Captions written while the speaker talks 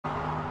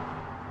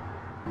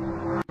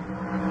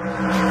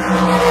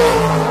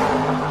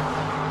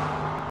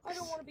I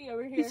don't want to be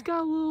over here. He's got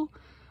a little...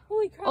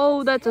 Holy crap.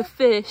 Oh, that's a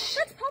fish.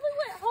 That's probably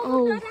what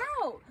hollowed that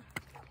out.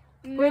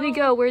 Where'd he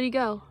go? Where'd he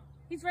go?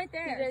 He's right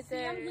there. He's right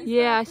there.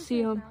 Yeah, I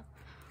see him.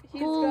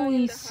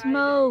 Holy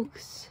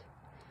smokes.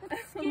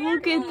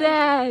 Look at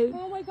that.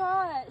 Oh my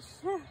gosh.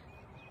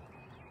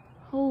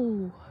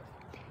 Oh.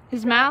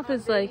 His mouth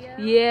is like,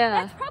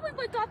 yeah. That's probably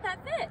what got that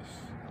fish.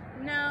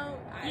 No.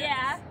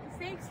 Yeah.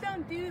 Snakes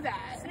don't do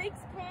that. Snakes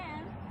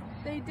can.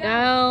 They don't.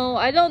 No,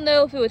 I don't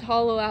know if it would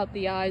hollow out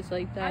the eyes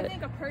like that. I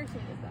think a person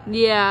did that.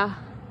 Yeah.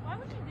 Why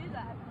would you do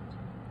that?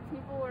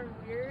 People are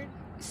weird.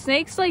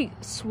 Snakes like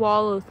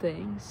swallow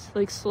things,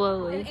 like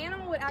slowly. An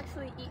animal would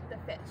actually eat the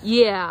fish.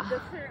 Yeah.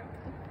 The shrimp.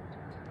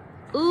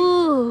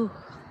 Ooh.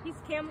 He's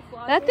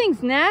camouflaged. That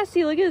thing's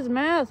nasty. Look at his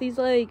mouth. He's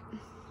like,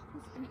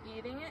 He's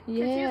eating it?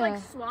 yeah. Because he was like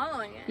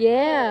swallowing it.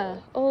 Yeah.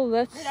 Oh,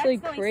 that's It like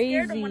accidentally crazy.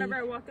 scared him whenever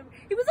I walked up.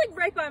 He was like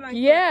right by my foot.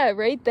 Yeah,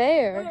 right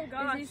there. Oh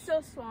gosh. Is he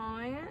still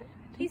swallowing it?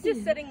 He's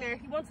just sitting there.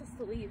 He wants us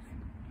to leave.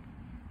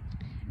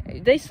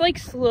 They like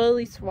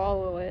slowly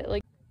swallow it.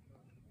 Like,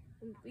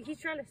 He's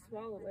trying to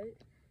swallow it.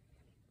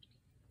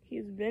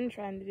 He's been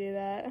trying to do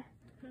that.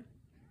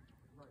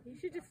 You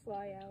should just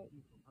fly out.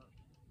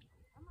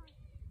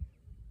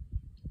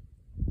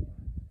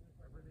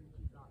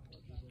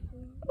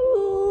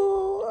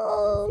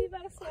 ooh. Is he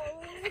about to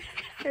swallow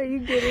it? Are you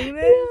getting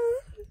this?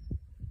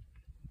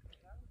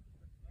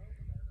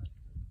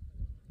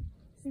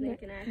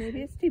 Snake in action.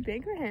 Maybe it's too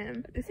big for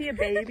him. Is he a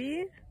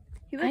baby?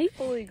 He looks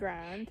fully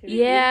grown too.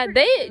 Yeah,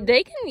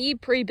 they can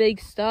eat pretty big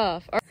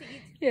stuff.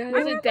 Yeah,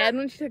 was it dead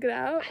when she took it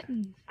out?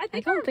 I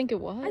don't think it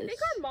was. I think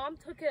our mom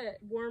took a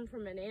worm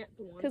from an ant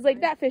the one Because like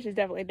time. that fish is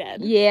definitely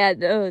dead. Yeah,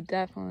 no,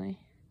 definitely.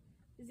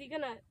 Is he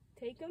gonna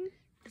take him?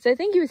 Because I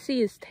think you would see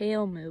his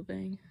tail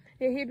moving.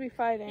 Yeah, he'd be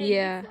fighting.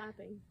 Yeah.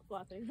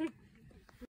 Flapping.